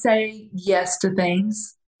 I say yes to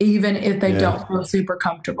things, even if they don't feel super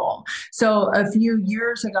comfortable. So a few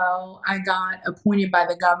years ago, I got appointed by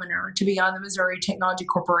the governor to be on the Missouri Technology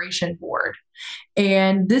Corporation board.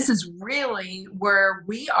 And this is really where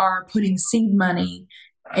we are putting seed money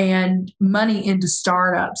and money into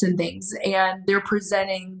startups and things. And they're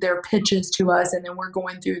presenting their pitches to us, and then we're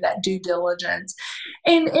going through that due diligence.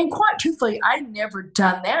 And quite truthfully, I've never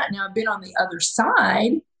done that. Now, I've been on the other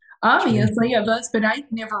side, obviously, of us, but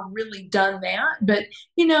I've never really done that. But,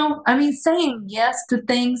 saying yes to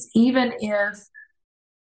things, even if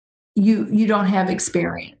you don't have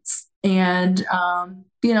experience. And, I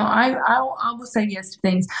will say yes to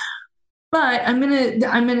things, but I'm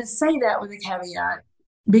going to say that with a caveat,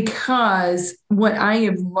 because what I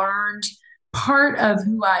have learned, part of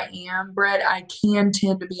who I am, Brett, I can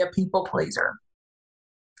tend to be a people pleaser.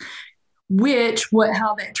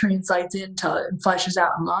 How that translates into and fleshes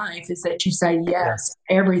out in life is that you say yes to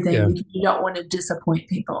everything because you don't want to disappoint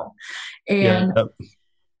people. And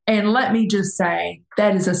let me just say,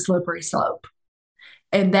 that is a slippery slope.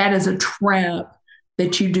 And that is a trap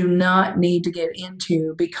that you do not need to get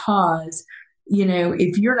into, because,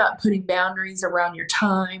 if you're not putting boundaries around your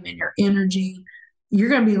time and your energy, you're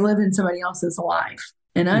going to be living somebody else's life.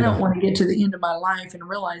 And I don't want to get to the end of my life and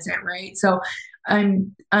realize that, right? So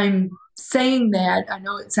I'm saying that. I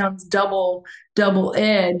know it sounds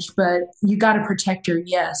double-edged, but you got to protect your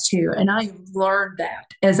yes too. And I've learned that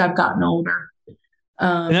as I've gotten older.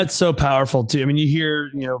 And that's so powerful too. I mean, you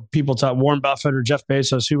hear, people talk, Warren Buffett or Jeff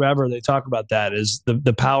Bezos, whoever, they talk about that is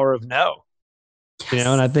the power of no. Yes.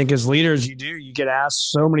 And I think as leaders, you get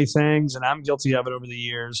asked so many things, and I'm guilty of it over the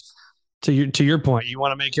years. To your point, you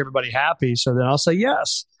want to make everybody happy. So then I'll say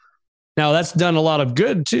yes. Now that's done a lot of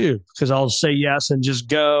good too, because I'll say yes and just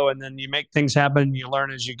go. And then you make things happen. You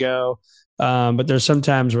learn as you go. But there's some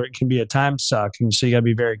times where it can be a time suck. And so you gotta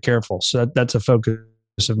be very careful. So that's a focus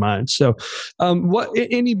of mine. So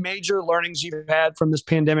any major learnings you've had from this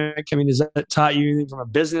pandemic? I mean, has that taught you anything from a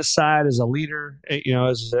business side, as a leader,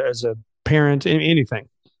 as a parent, anything?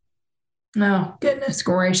 No, goodness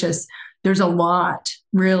gracious. There's a lot,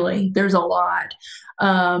 really. There's a lot.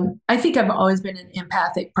 I think I've always been an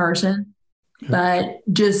empathic person, but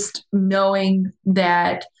just knowing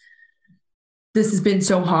that this has been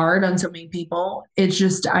so hard on so many people, it's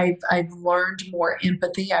just, I've learned more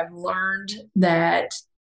empathy. I've learned that,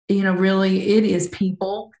 really it is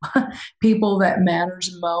people that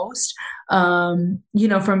matters most.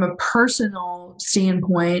 From a personal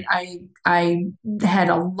standpoint, I had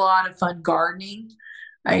a lot of fun gardening.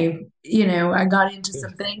 I got into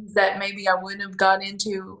some things that maybe I wouldn't have got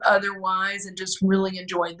into otherwise, and just really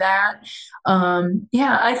enjoyed that.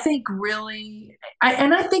 I think really,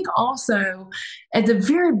 I think also at the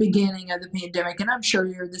very beginning of the pandemic, and I'm sure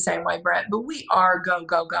you're the same way, Brett, but we are go,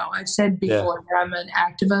 go, go. I've said before that I'm an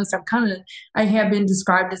activist. I have been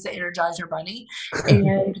described as the Energizer Bunny,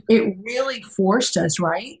 and it really forced us,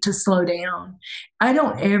 right, to slow down. I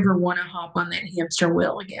don't ever want to hop on that hamster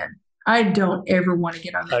wheel again. I don't ever want to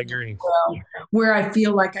get on that. I agree. Where I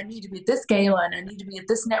feel like I need to be at this gala and I need to be at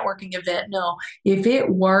this networking event. No, if it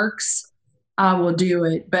works, I will do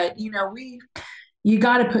it. But, you got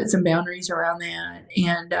to put some boundaries around that.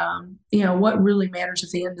 And, what really matters at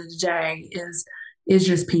the end of the day is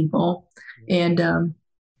just people. And,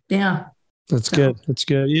 That's good. That's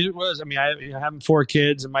good. It was. I mean, I have 4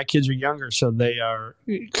 kids, and my kids are younger, so they are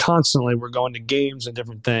constantly, we're going to games and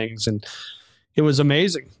different things. And it was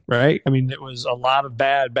amazing, right? I mean, it was a lot of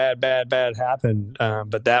bad happened.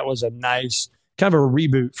 But that was a nice kind of a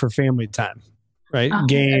reboot for family time, right?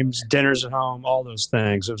 Games, dinners at home, all those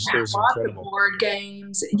things. It was lots incredible. of board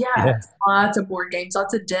games. Lots of board games,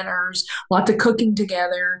 lots of dinners, lots of cooking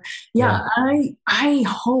together. I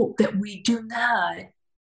hope that we do not.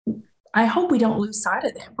 I hope we don't lose sight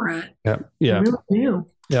of that, Brett. Yeah. I really do.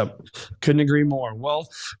 Yep. Couldn't agree more. Well,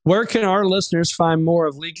 where can our listeners find more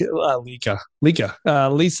of Lisa Nichols?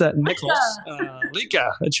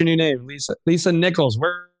 Lika, that's your new name, Lisa Nichols.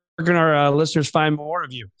 Where can our listeners find more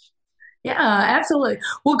of you? Yeah, absolutely.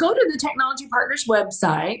 Well, go to the Technology Partners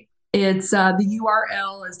website. It's the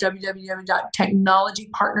URL is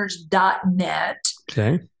www.technologypartners.net.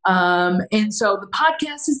 Okay. And so the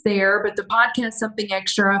podcast is there, but the podcast Something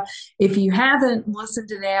Extra. If you haven't listened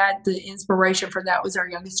to that, the inspiration for that was our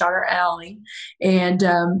youngest daughter, Allie. And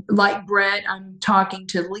like Brett, I'm talking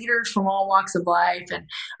to leaders from all walks of life, and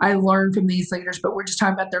I learn from these leaders, but we're just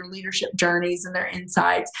talking about their leadership journeys and their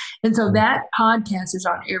insights. And so that podcast is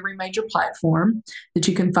on every major platform that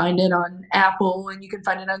you can find it on Apple, and you can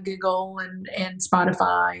find it on Google and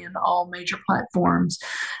Spotify and all major platforms.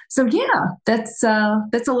 So that's a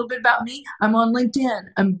little bit about me. I'm on LinkedIn.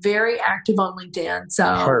 I'm very active on LinkedIn. So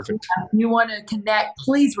perfect. If you want to connect,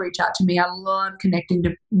 please reach out to me. I love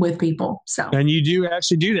connecting with people. So, and you do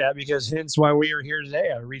actually do that, because hence why we are here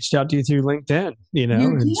today. I reached out to you through LinkedIn, You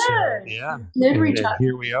and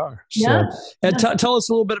here we are. Yeah. And tell us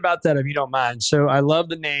a little bit about that, if you don't mind. So I love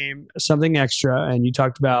the name Something Extra, and you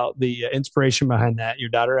talked about the inspiration behind that, your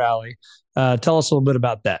daughter, Allie. Tell us a little bit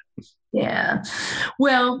about that. Yeah.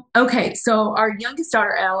 Well, okay. So our youngest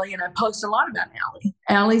daughter, Allie, and I post a lot about Allie.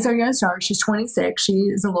 Allie's our youngest daughter. She's 26. She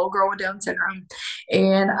is a little girl with Down syndrome.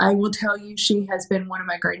 And I will tell you, she has been one of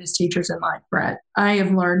my greatest teachers in life, Brett. I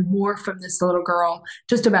have learned more from this little girl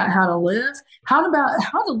just about how to live, how to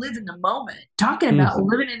live in the moment. Talking about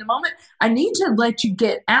living in the moment, I need to let you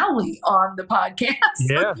get Allie on the podcast.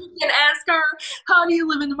 Yeah. So you can ask her, how do you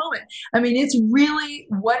live in the moment? I mean, it's really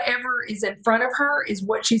whatever is in front of her is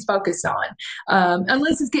what she's focused on.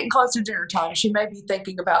 Unless it's getting close to dinner time, she may be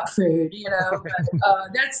thinking about food, but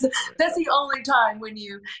that's the only time when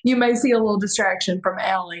you may see a little distraction from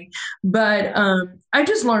Allie. But I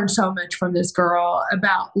just learned so much from this girl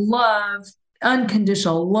about love,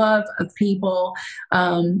 unconditional love of people.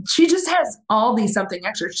 She just has all these something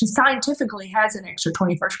extra. She scientifically has an extra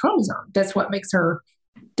 21st chromosome. That's what makes her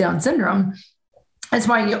Down syndrome. That's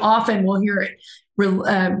why you often will hear it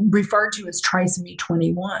referred to as trisomy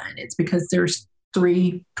 21. It's because there's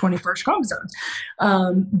 3 21st chromosomes.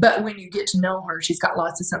 But when you get to know her, she's got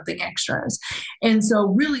lots of something extras. And so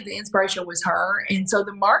really the inspiration was her. And so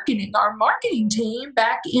our marketing team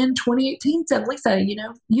back in 2018 said, Lisa,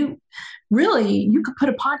 you could put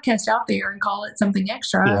a podcast out there and call it Something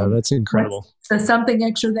Extra. Yeah, that's incredible. The something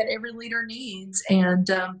extra that every leader needs. And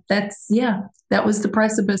that was the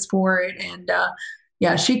precipice for it. And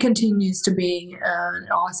she continues to be an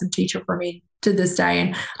awesome teacher for me to this day.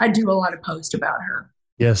 And I do a lot of posts about her.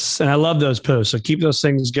 Yes. And I love those posts. So keep those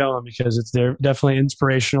things going because they're definitely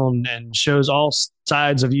inspirational and shows all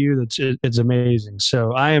sides of you. It's amazing.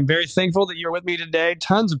 So I am very thankful that you're with me today.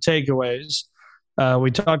 Tons of takeaways.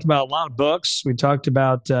 We talked about a lot of books. We talked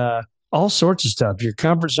about all sorts of stuff, your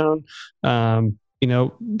comfort zone,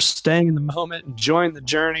 staying in the moment, enjoying the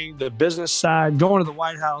journey, the business side, going to the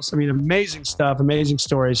White House. I mean, amazing stuff, amazing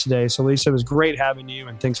stories today. So Lisa, it was great having you,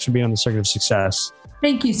 and thanks for being on the Circuit of Success.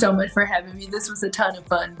 Thank you so much for having me. This was a ton of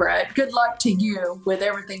fun, Brett. Good luck to you with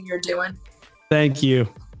everything you're doing. Thank you.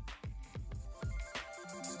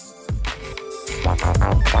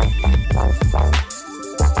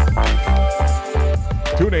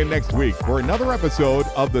 Tune in next week for another episode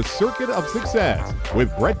of The Circuit of Success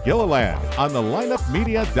with Brett Gilliland on the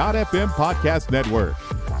lineupmedia.fm podcast network.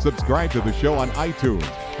 Subscribe to the show on iTunes,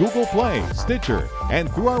 Google Play, Stitcher,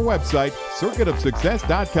 and through our website,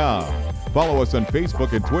 circuitofsuccess.com. Follow us on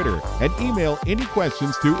Facebook and Twitter and email any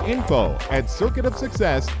questions to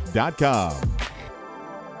info@circuitofsuccess.com.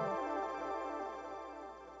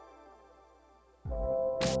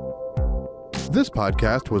 This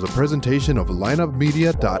podcast was a presentation of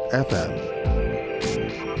lineupmedia.fm.